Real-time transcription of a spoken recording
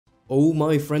Oh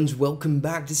my friends, welcome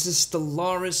back. This is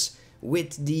Stellaris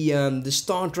with the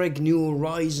Star Trek New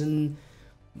Horizon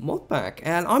mod pack,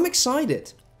 and I'm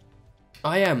excited.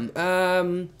 I am.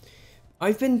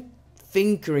 I've been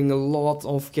thinking a lot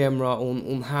off camera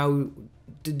on how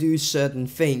to do certain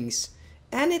things,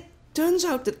 and it turns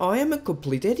out that I am a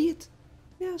complete idiot.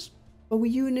 Yes, but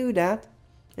you knew that,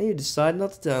 and you decided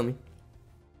not to tell me.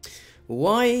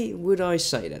 Why would I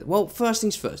say that? Well, first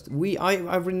things first.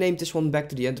 I renamed this one back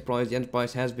to the Enterprise. The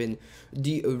Enterprise has been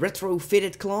the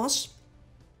retrofitted class.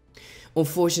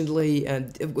 Unfortunately,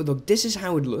 look, this is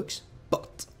how it looks.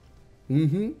 But,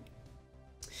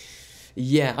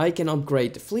 yeah, I can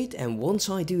upgrade the fleet, and once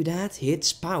I do that,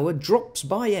 its power drops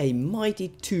by a mighty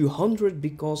 200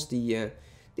 because the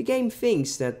game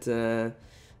thinks that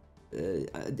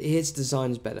its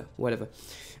design is better. Whatever.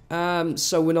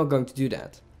 So we're not going to do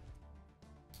that.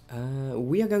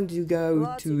 We are going to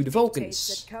go to the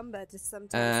Vulcans,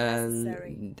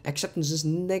 and acceptance is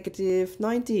negative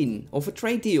 19 of a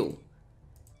trade deal.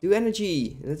 Do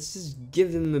energy, let's just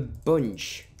give them a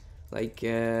bunch, like,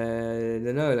 I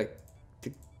don't know, like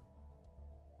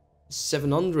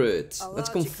 700, let's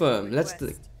confirm, let's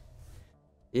do.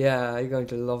 Yeah, you're going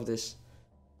to love this.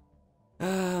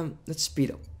 Let's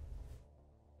speed up.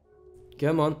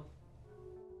 Come on.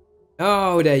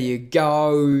 Oh, there you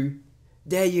go.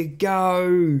 There you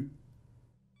go!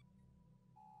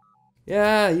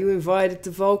 Yeah, you invited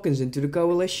the Vulcans into the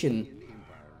coalition.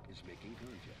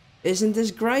 Isn't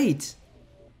this great?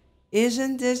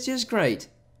 Isn't this just great?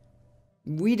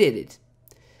 We did it.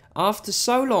 After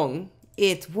so long,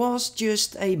 it was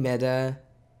just a matter...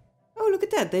 Oh, look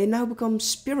at that, they now become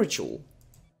spiritual.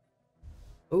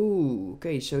 Oh,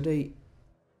 okay, so they...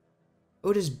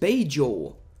 Oh, there's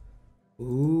Bajor.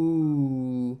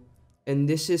 Ooh. And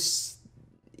this is...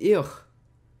 Ugh.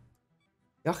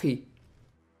 Yucky.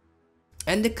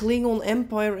 And the Klingon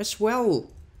Empire as well.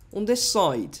 On this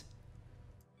side.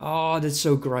 Oh, that's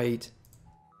so great.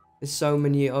 There's so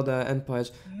many other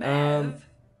empires. Oh,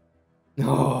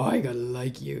 I gotta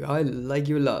like you. I like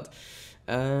you a lot.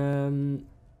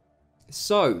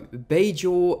 So,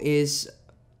 Bajor is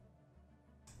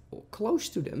close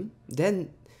to them.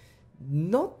 Then,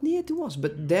 not near to us.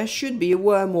 But there should be a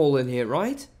wormhole in here,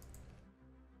 right?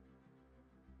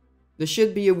 There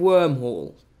should be a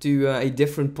wormhole to a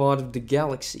different part of the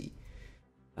galaxy.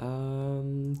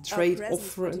 Trade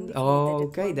offering. Oh,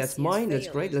 okay, that's mine. That's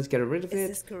great. Let's get rid of it. Is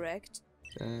this correct?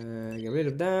 Get rid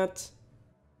of that.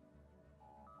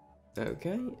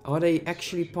 Okay. Are they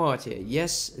actually part here?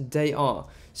 Yes, they are.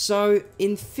 So,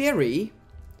 in theory,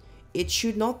 it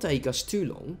should not take us too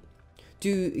long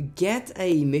to get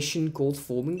a mission called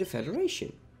Forming the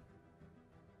Federation.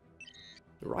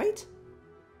 Right?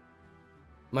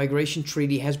 Migration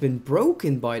treaty has been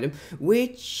broken by them,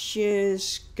 which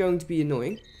is going to be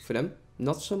annoying for them.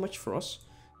 Not so much for us.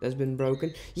 That's been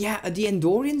broken. Yeah, the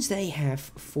Andorians, they have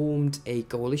formed a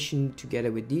coalition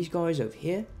together with these guys over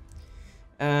here.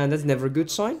 And that's never a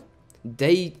good sign.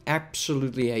 They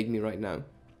absolutely hate me right now.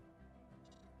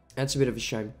 That's a bit of a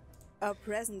shame. Our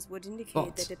presence would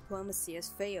indicate that diplomacy has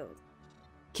failed.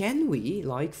 Can we,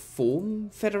 like, form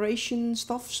Federation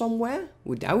stuff somewhere?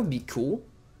 That would be cool.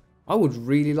 I would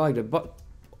really like that, but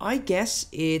I guess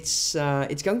it's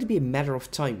going to be a matter of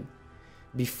time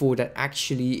before that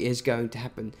actually is going to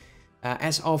happen,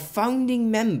 as our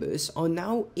founding members are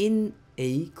now in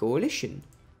a coalition.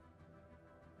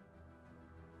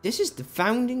 This is the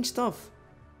founding stuff.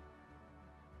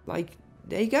 Like,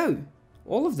 there you go,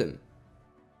 all of them.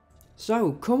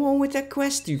 So come on with that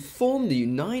quest to form the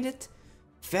United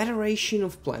Federation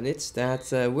of Planets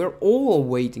that we're all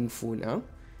waiting for now.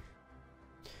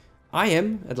 I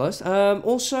am, at last.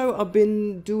 Also, I've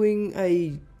been doing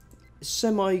a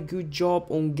semi-good job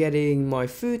on getting my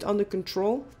food under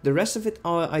control. The rest of it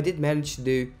I did manage to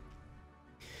do.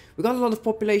 We got a lot of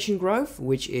population growth,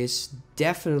 which is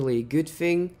definitely a good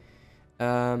thing.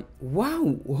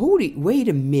 Wow, holy, wait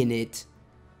a minute.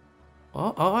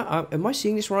 Am I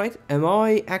seeing this right? Am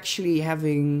I actually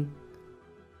having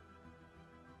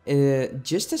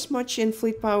just as much in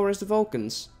fleet power as the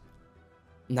Vulcans?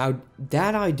 Now,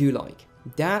 that I do like.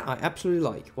 That I absolutely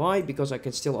like. Why? Because I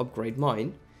can still upgrade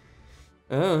mine.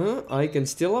 I can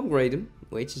still upgrade them,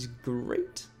 which is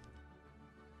great.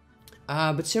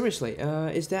 But seriously,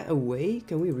 is that a way?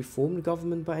 Can we reform the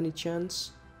government by any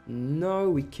chance? No,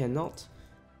 we cannot.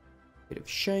 Bit of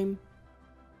shame.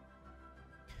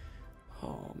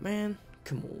 Oh, man.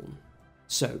 Come on.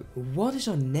 So, what is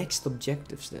our next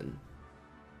objectives then?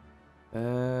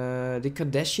 The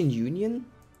Cardassian Union?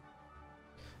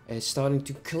 Starting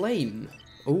to claim.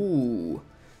 Ooh.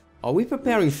 Are we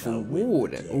preparing for war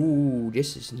then? Ooh,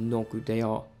 this is not good. They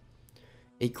are.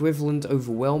 Equivalent,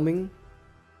 overwhelming.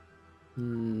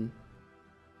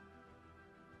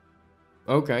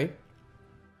 Okay.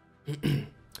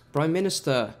 Prime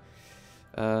Minister.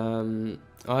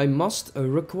 I must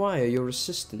require your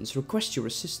assistance. Request your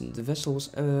assistance. The vessel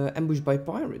was ambushed by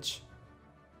pirates.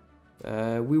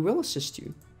 We will assist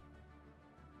you.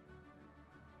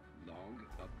 Log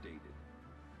updated.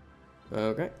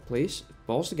 Okay, please.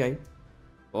 Pause the game.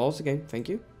 Pause the game. Thank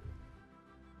you.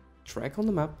 Track on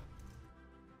the map.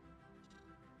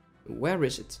 Where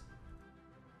is it?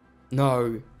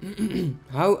 No.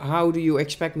 How do you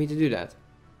expect me to do that?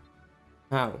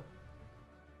 How?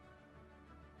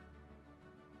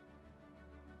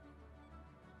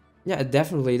 Yeah,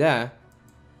 definitely there.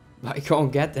 But I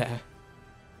can't get there.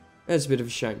 That's a bit of a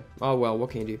shame. Oh well,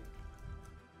 what can you do?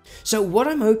 So what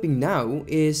I'm hoping now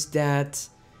is that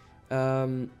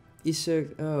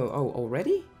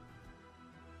already?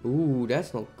 Ooh,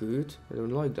 that's not good. I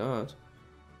don't like that.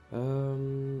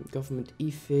 Government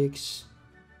e-fix,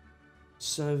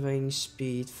 surveying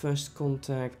speed, first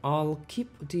contact. I'll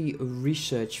keep the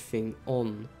research thing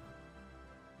on.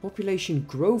 Population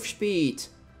growth speed.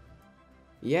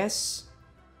 Yes.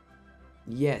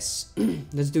 Yes.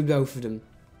 Let's do both of them.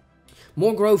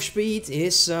 More growth speed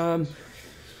is,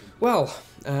 more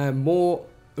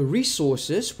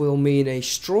resources will mean a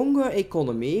stronger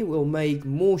economy, will make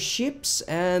more ships,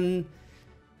 and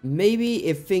maybe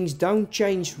if things don't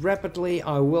change rapidly,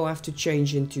 I will have to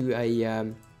change into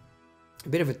a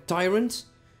bit of a tyrant.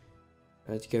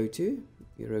 Let's go to.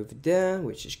 You're over there,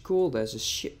 which is cool. There's a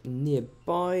ship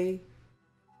nearby.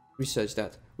 Research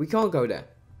that. We can't go there.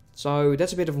 So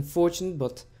that's a bit of unfortunate,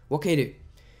 but what can you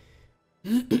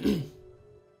do?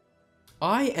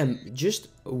 I am just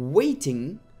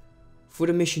waiting for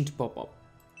the mission to pop up.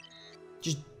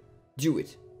 Just do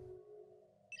it.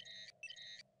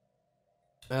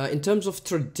 In terms of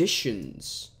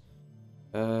traditions,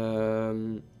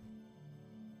 look,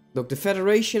 the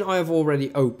Federation I have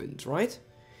already opened, right?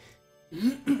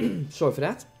 Sorry for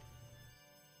that.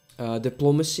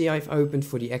 Diplomacy I've opened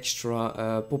for the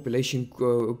extra population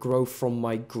growth from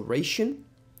migration.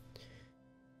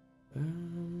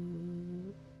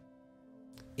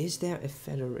 Is there a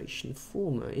Federation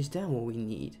former? Is that what we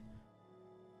need?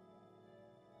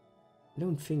 I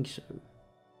don't think so.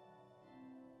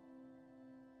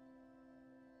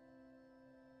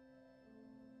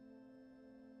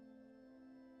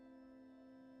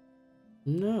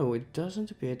 No, it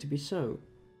doesn't appear to be so.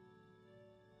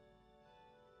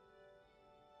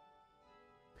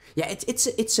 Yeah,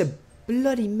 it's a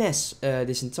bloody mess,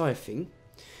 this entire thing.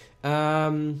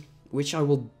 Which I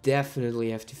will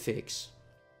definitely have to fix.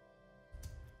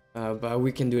 But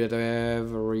we can do that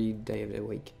every day of the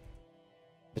week.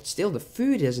 But still, the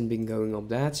food hasn't been going up.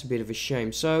 That's a bit of a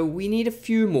shame. So we need a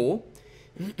few more.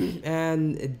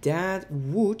 And that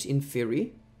would, in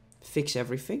theory, fix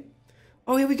everything.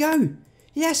 Oh, here we go.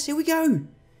 Yes, here we go.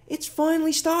 It's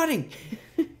finally starting.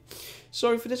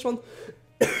 Sorry for this one.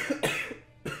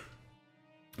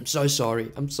 I'm so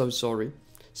sorry. I'm so sorry.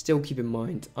 Still keep in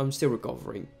mind, I'm still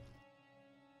recovering.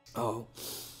 Oh.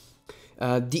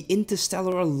 The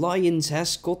Interstellar Alliance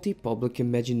has got the public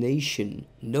imagination.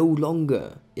 No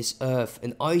longer is Earth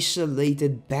an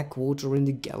isolated backwater in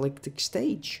the galactic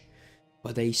stage,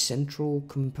 but a central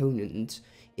component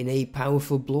in a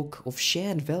powerful block of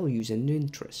shared values and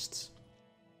interests.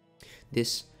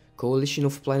 This coalition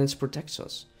of planets protects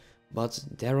us, but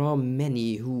there are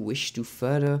many who wish to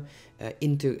further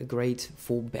integrate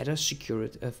for better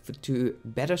security, to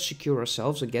better secure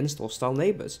ourselves against hostile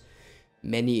neighbors.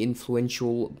 Many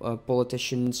influential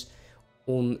politicians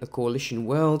on coalition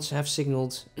worlds have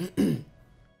signaled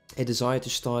a desire to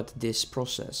start this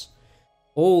process.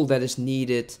 All that is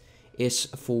needed is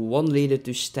for one leader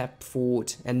to step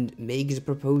forward and make the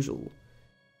proposal.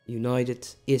 United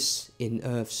is in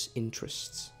Earth's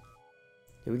interests.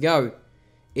 Here we go.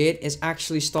 It is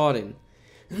actually starting.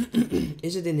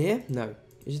 Is it in here? No.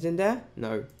 Is it in there?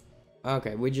 No.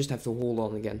 Okay, we just have to hold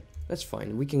on again. That's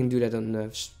fine. We can do that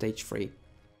on stage 3.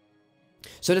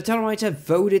 So the Tellarites have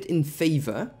voted in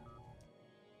favor.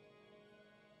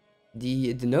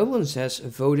 The Netherlands has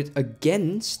voted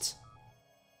against.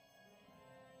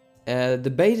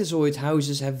 The Betazoid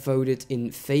houses have voted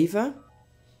in favor.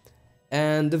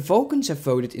 And the Vulcans have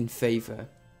voted in favor.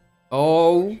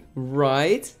 Oh,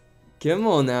 right. Come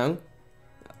on now.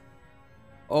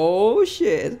 Oh,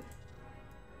 shit.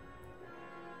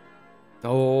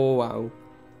 Oh, wow.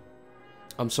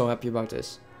 I'm so happy about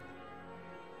this.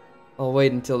 I'll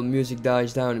wait until the music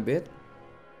dies down a bit.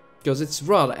 Because it's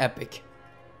rather epic.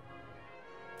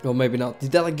 Or maybe not. The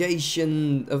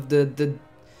delegation of the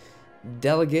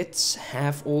delegates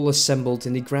have all assembled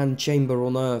in the Grand Chamber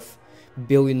on Earth.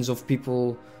 Billions of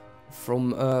people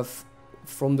from Earth,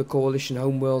 from the coalition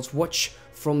homeworlds, watch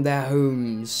from their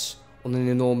homes on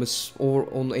enormous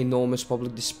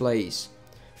public displays.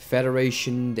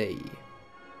 Federation Day.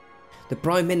 The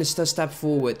Prime Minister stepped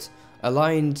forward,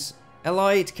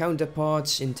 allied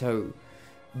counterparts in tow.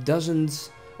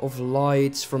 Dozens of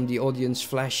lights from the audience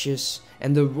flashes,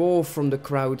 and the roar from the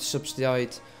crowd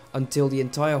subsides until the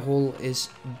entire hall is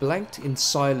blanked in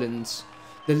silence.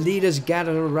 The leaders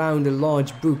gather around a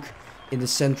large book in the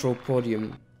central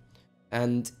podium,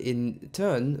 and in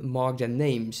turn mark their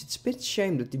names. It's a bit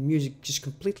shame that the music just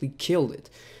completely killed it.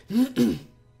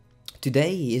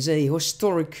 Today is a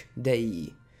historic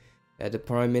day, the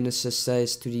Prime Minister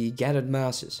says to the gathered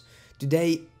masses.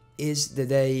 Today is the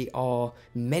day our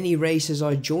many races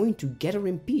are joined together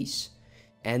in peace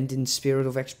and in spirit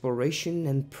of exploration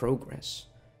and progress.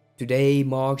 Today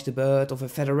marks the birth of a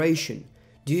federation,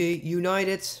 the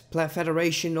United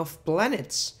Federation of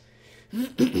Planets.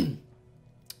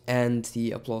 And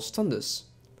the applause thunders.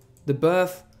 The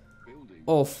birth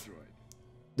of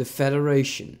the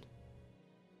Federation.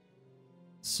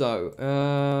 So,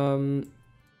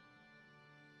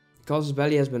 Casus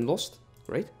Belli has been lost.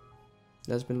 Great.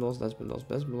 That's been lost, that's been lost,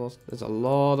 that's been lost. There's a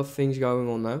lot of things going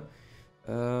on now.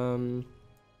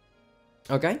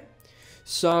 Okay.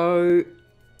 So,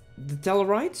 the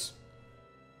Tellarites.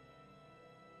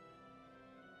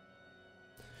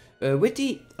 With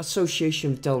the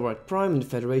association of Tellarite Prime and the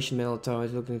Federation, Melatow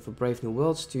is looking for brave new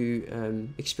worlds to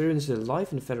experience their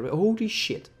life in the Federation. Holy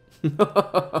shit.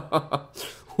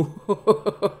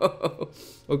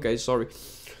 Okay, sorry.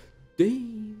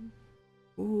 Damn.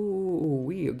 Oh,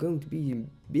 we are going to be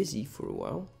busy for a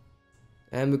while.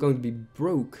 And we're going to be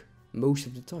broke most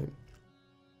of the time.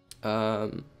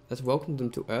 Let's welcome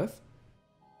them to Earth.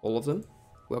 All of them.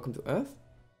 Welcome to Earth.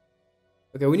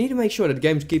 Okay, we need to make sure that the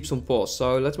game keeps on pause,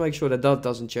 so let's make sure that that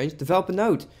doesn't change. Develop a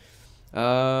node.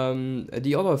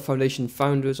 The other Foundation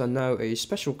founders are now a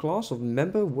special class of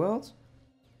member world.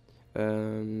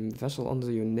 Vessel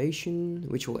under your nation,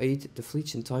 which will aid the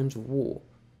fleets in times of war.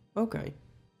 Okay.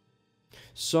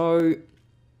 So,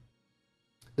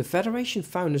 the Federation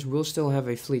founders will still have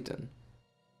a fleet then.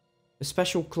 A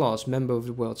special class, member of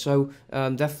the world. So,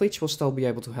 their fleets will still be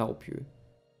able to help you.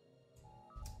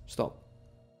 Stop.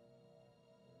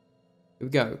 Here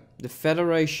we go. The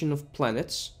Federation of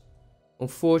Planets.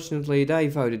 Unfortunately, they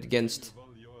voted against.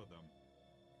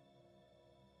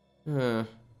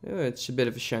 It's a bit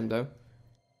of a shame, though.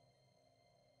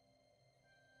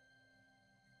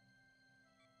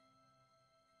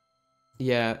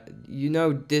 Yeah, you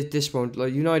know, this won't.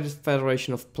 Like, United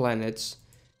Federation of Planets.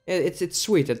 It's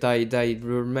sweet that they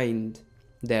remained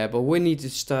there, but we need to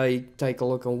take a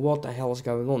look on what the hell is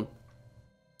going on.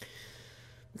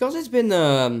 Because it's been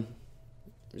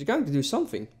it's going to do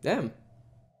something. Damn.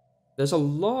 There's a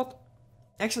lot.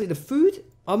 Actually, the food,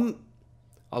 I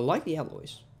like the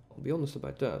alloys. I'll be honest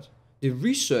about that. The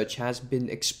research has been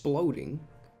exploding.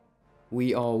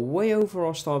 We are way over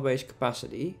our starbase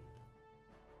capacity.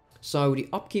 So the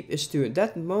upkeep is too.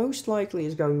 That most likely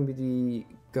is going to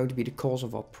be the cause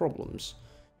of our problems.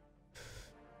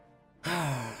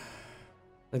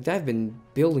 Like, they've been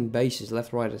building bases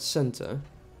left, right, and center.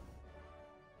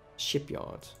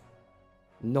 Shipyard.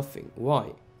 Nothing.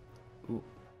 Why?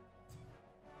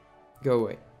 Go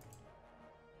away.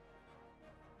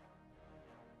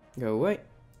 Go away.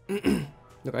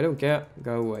 Look, I don't care.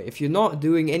 Go away. If you're not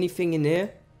doing anything in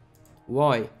here,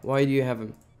 why? Why do you have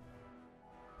them?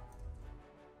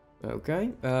 Okay.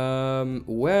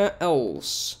 Where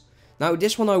else? Now,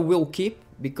 this one I will keep,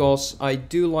 because I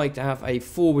do like to have a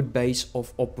forward base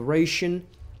of operation.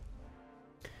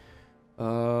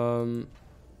 Who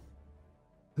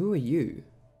are you?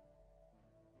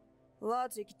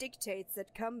 Logic dictates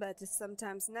that combat is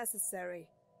sometimes necessary.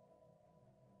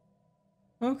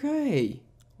 Okay.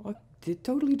 I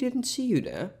totally didn't see you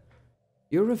there.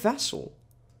 You're a vassal.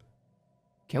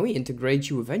 Can we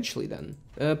integrate you eventually then?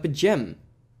 Pajem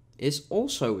is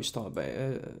also a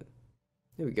starbase.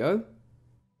 There we go.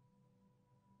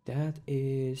 That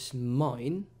is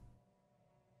mine.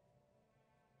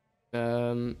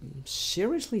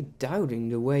 Seriously doubting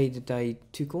the way that they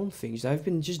took on things. They've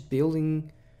been just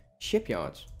building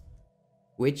shipyards,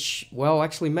 which, well,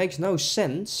 actually makes no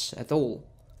sense at all.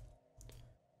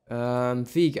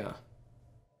 Vega.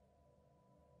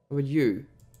 What about you?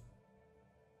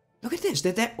 Look at this,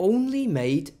 that they only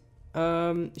made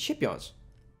shipyards.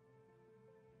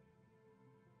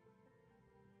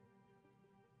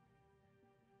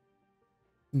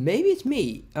 Maybe it's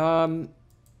me.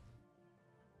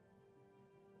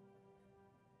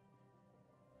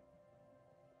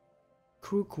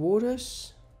 crew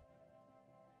quarters.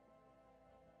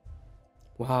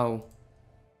 Wow.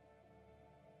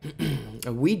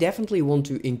 We definitely want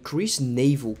to increase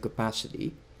naval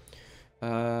capacity.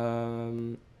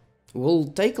 We'll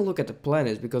take a look at the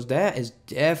planets, because there is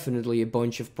definitely a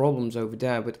bunch of problems over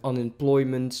there with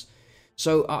unemployment.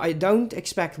 So I don't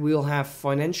expect we'll have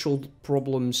financial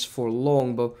problems for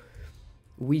long, but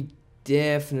we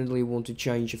definitely want to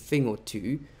change a thing or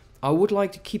two. I would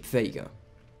like to keep Vega,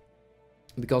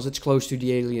 because it's close to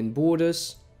the alien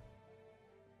borders.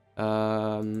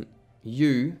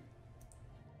 You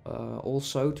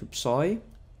also to Psy.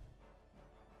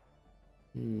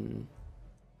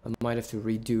 I might have to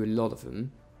redo a lot of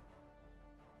them.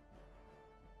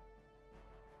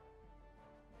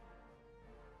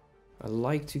 I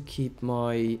like to keep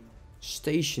my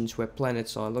stations where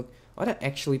planets are. Look, are there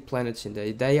actually planets in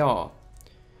there? They are.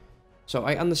 So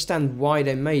I understand why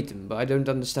they made them, but I don't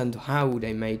understand how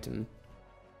they made them.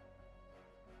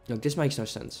 Look, this makes no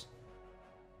sense.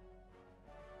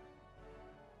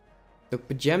 Look,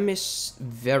 Pajem is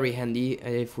very handy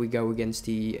if we go against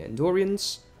the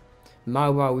Andorians.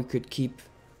 Mawa we could keep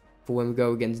for when we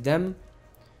go against them.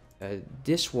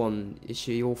 This one is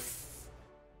your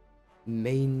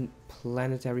main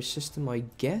planetary system, I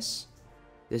guess.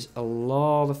 There's a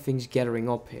lot of things gathering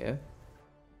up here.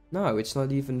 No, it's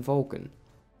not even Vulcan.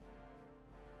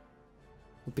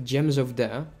 Pajem is over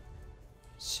there.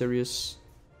 Sirius.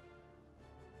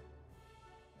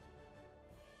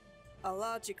 A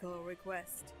logical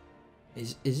request.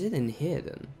 Is it in here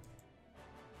then?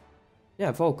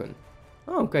 Yeah, Vulcan.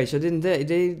 Oh, okay, so they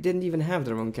didn't even have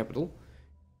their own capital.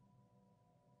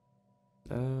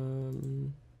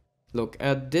 Look,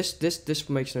 this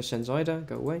makes no sense either.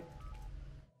 Go away.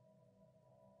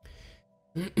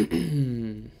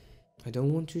 I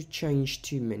don't want to change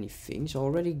too many things. I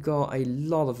already got a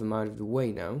lot of them out of the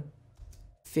way now.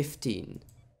 15.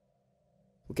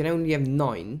 We can only have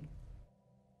 9.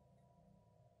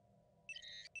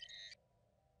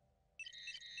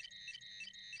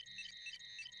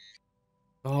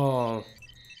 Oh,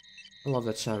 I love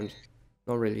that sound.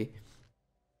 Not really.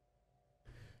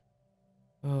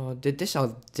 Oh, this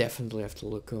I'll definitely have to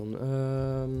look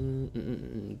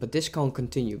on. But this can't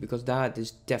continue, because that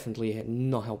is definitely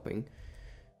not helping.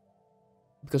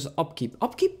 Because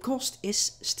upkeep cost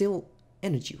is still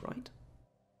energy, right?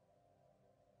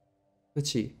 Let's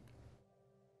see.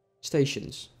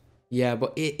 Stations. Yeah,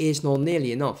 but it is not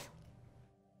nearly enough.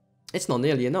 It's not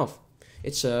nearly enough.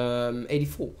 It's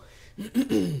 84.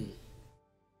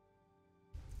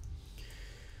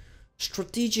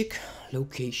 Strategic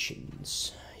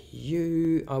locations.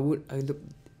 I look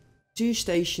 2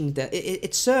 stations that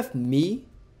it served me,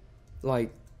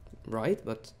 like, right,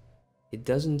 but it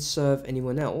doesn't serve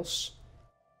anyone else.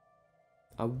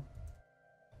 I'll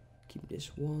keep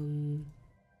this one.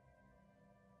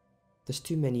 There's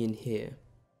too many in here.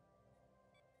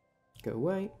 Go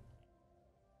away.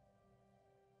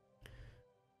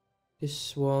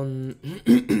 This one.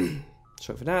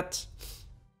 Sorry for that.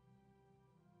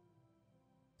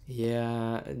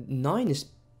 Yeah, 9 is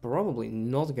probably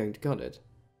not going to cut it.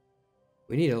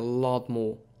 We need a lot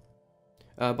more.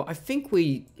 But I think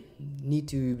we need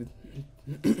to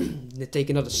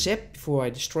take another sip before I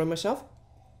destroy myself.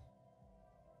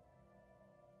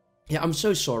 Yeah, I'm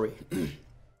so sorry.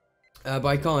 But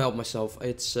I can't help myself.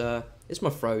 It's my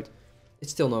throat.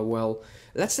 It's still not well.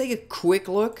 Let's take a quick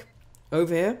look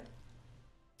over here.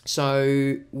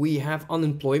 So we have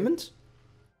unemployment.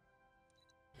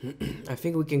 I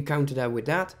think we can counter that with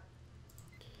that.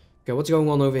 Okay, what's going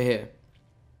on over here?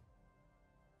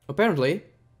 Apparently,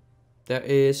 there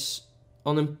is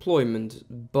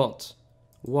unemployment, but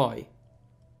why?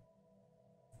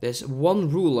 There's one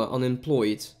ruler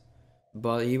unemployed,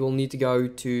 but he will need to go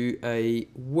to a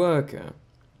worker.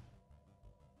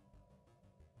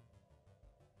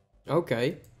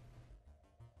 Okay.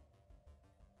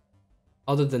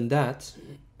 Other than that,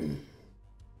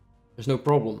 there's no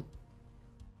problem.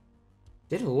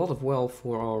 Did a lot of well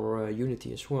for our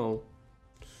Unity as well.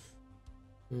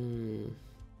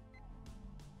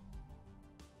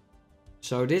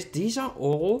 So these are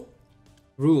all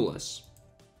rulers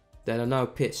that are now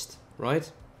pissed, right?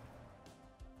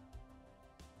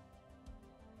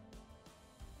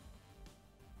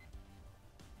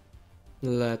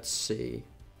 Let's see.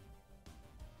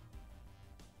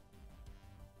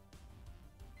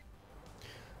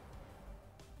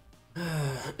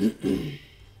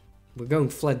 We're going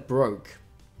flat broke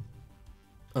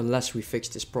unless we fix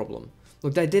this problem.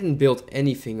 Look, they didn't build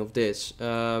anything of this.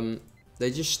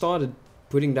 They just started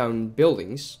putting down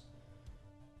buildings.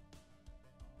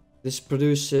 This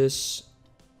produces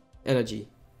energy.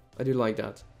 I do like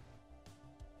that.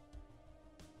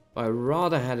 I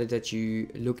rather had it that you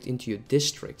looked into your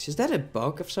districts. Is that a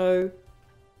bug if so?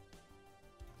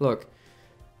 Look,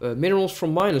 minerals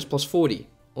from miners plus 40.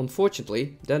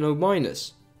 Unfortunately, there are no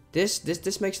miners.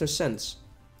 This makes no sense.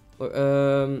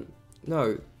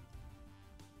 No.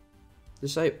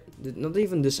 Not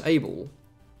even disable.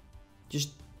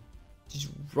 Just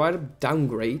write up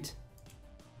downgrade.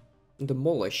 And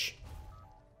demolish.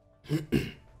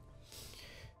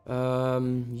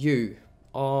 You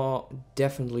are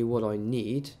definitely what I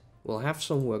need. We'll have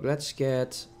some work. Let's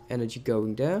get energy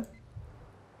going there.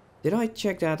 Did I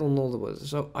check that on all the others?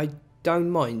 So I don't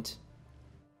mind.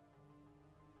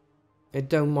 I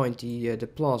don't mind the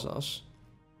plazas.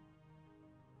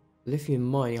 Lithium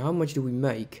mining. How much do we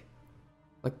make?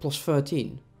 Like plus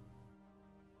 13.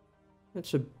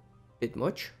 That's a bit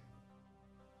much.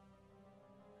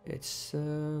 It's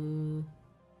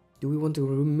do we want to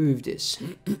remove this?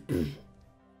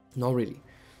 Not really.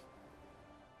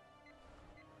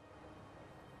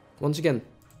 Once again.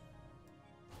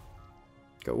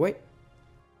 Go away.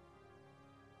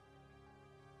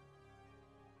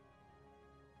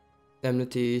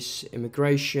 Indemnities,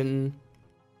 immigration.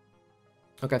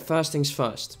 Okay, first things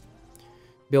first.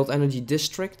 Build energy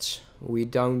districts. We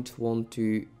don't want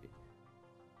to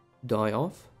die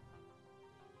off.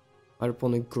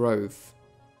 Hydroponic growth.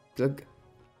 Look.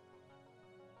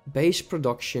 Base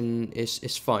production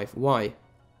is 5. Why?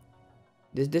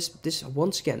 This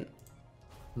once again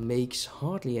makes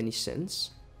hardly any sense.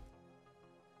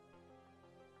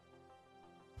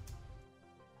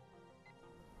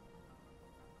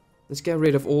 Let's get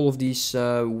rid of all of these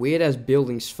weird ass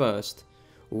buildings first.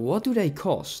 What do they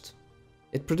cost?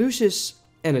 It produces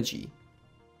energy.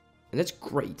 And that's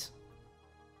great.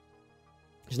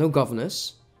 There's no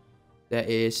governors. There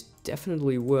is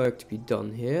definitely work to be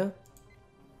done here.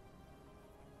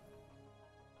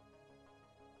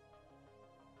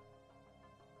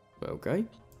 Okay.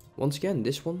 Once again,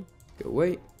 this one. Go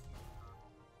away.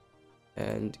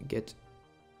 And get...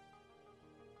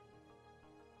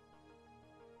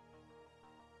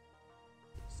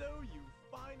 So you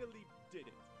finally did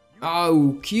it.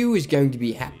 Oh, Q is going to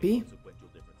be happy. Consequential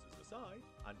differences aside,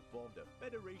 and formed a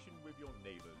federation with your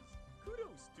neighbors.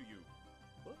 Kudos to you.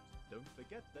 But don't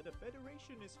forget that a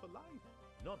federation is for life,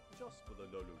 not just for the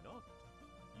Lolunat.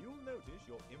 You'll notice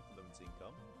your influence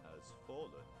income has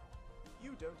fallen.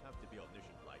 You don't have to be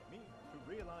omniscient like me to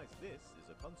realize this is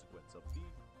a consequence of the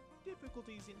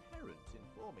difficulties inherent in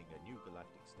forming a new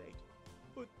galactic state.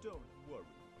 But don't worry,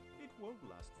 it won't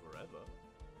last forever.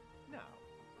 Now,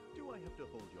 do I have to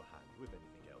hold your hand with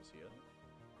anything else here?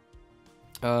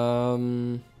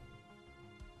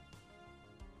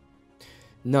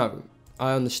 No,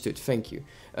 I understood, thank you.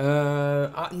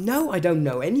 No, I don't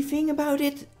know anything about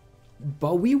it,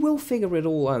 but we will figure it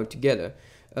all out together.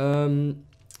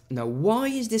 Now, why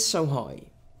is this so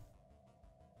high?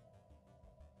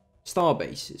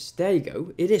 Starbases. There you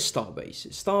go. It is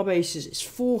Starbases. Starbases is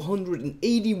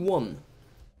 481.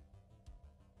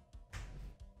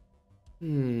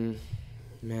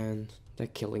 Man, they're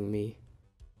killing me.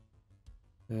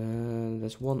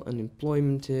 There's one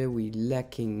unemployment here. We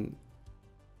lacking...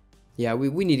 Yeah,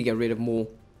 we need to get rid of more.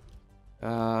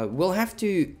 We'll have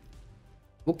to...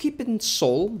 We'll keep it in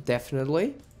Sol,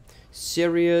 definitely.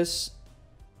 Sirius...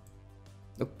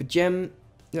 Look, Gem,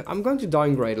 I'm going to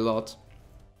downgrade a lot.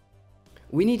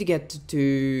 We need to get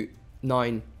to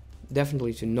 9.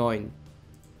 Definitely to 9.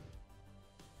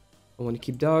 I want to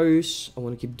keep those. I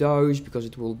want to keep those because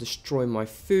it will destroy my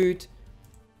food.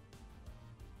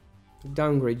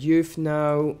 Downgrade you for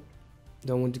now.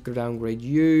 Don't want to downgrade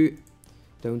you.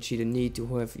 Don't see the need to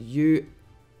have you.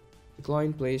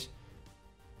 Decline, please.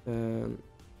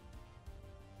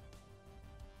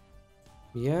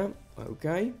 Yeah,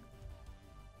 okay.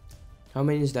 How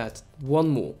many is that? One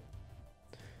more.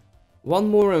 One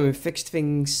more and we fixed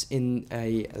things in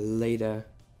a later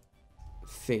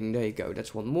thing. There you go.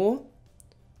 That's one more.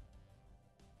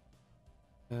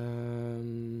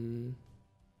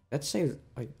 That saved...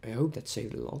 I hope that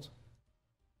saved a lot.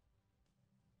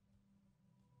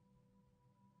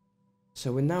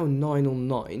 So we're now 9 on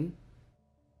 9.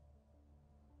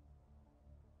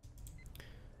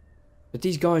 But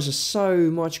these guys are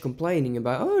so much complaining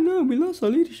about, oh no, we lost our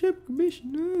leadership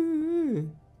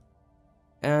commission.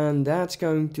 And that's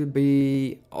going to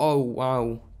be, oh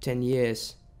wow, 10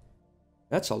 years.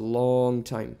 That's a long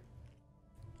time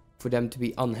for them to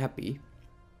be unhappy.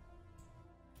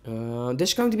 This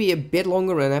is going to be a bit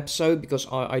longer an episode because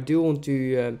I do want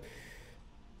to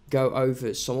go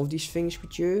over some of these things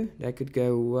with you. That could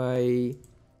go away.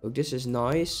 Look, this is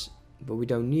nice. but we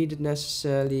don't need it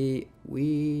necessarily.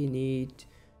 We need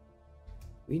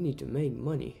to make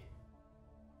money.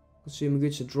 Consumer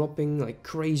goods are dropping like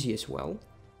crazy as well.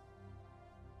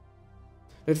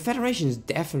 The Federation is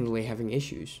definitely having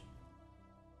issues.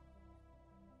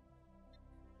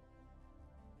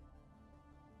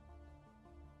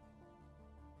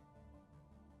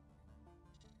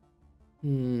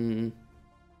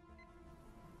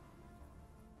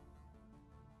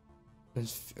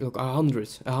 Look,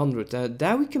 100.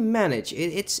 That we can manage.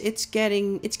 It's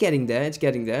getting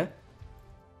there.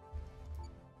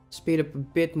 Speed up a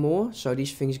bit more, so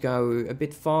these things go a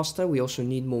bit faster. We also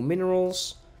need more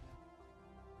minerals.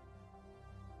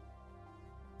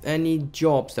 Any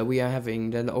jobs that we are having,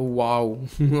 then oh wow,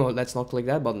 let's not click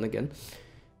that button again.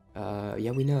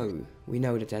 Yeah, we know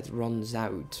that runs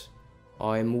out.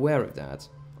 I'm aware of that.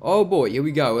 Oh boy, here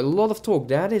we go. A lot of talk.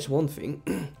 That is one thing.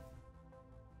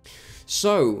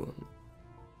 So,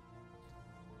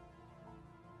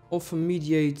 offer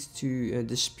mediate to a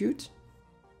dispute.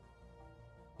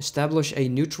 Establish a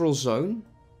neutral zone.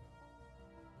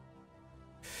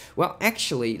 Well,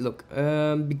 actually, look,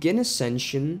 begin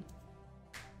ascension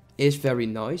is very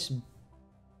nice,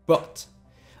 but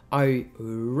I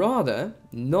rather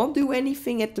not do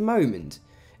anything at the moment.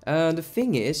 The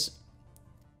thing is,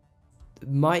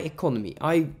 my economy.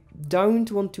 I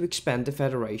don't want to expand the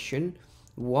Federation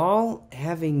while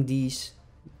having these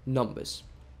numbers.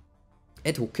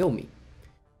 It will kill me.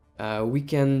 We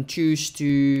can choose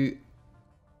to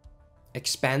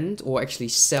expand or actually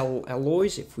sell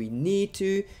alloys if we need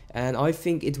to, and I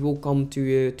think it will come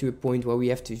to a point where we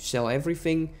have to sell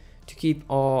everything to keep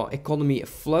our economy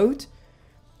afloat.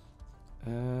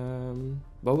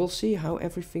 But we'll see how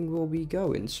everything will be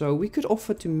going. So we could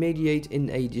offer to mediate in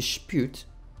a dispute.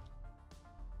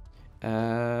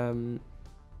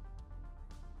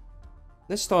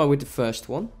 Let's start with the first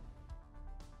one.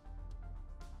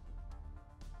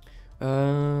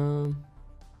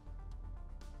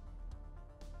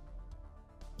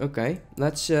 Okay,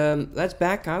 let's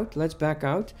back out.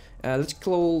 Let's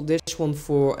call this one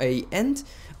for a end.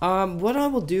 What I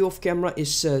will do off camera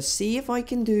is see if I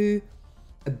can do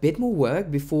a bit more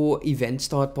work before events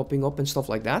start popping up and stuff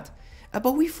like that.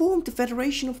 But we formed the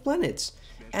Federation of Planets,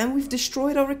 and we've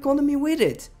destroyed our economy with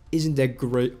it. Isn't that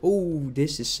great? Oh,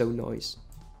 this is so nice.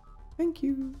 Thank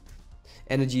you.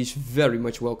 Energy is very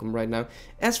much welcome right now.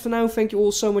 As for now, thank you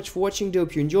all so much for watching. I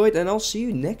hope you enjoyed, and I'll see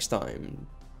you next time.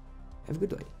 Have a good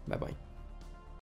day. Bye bye.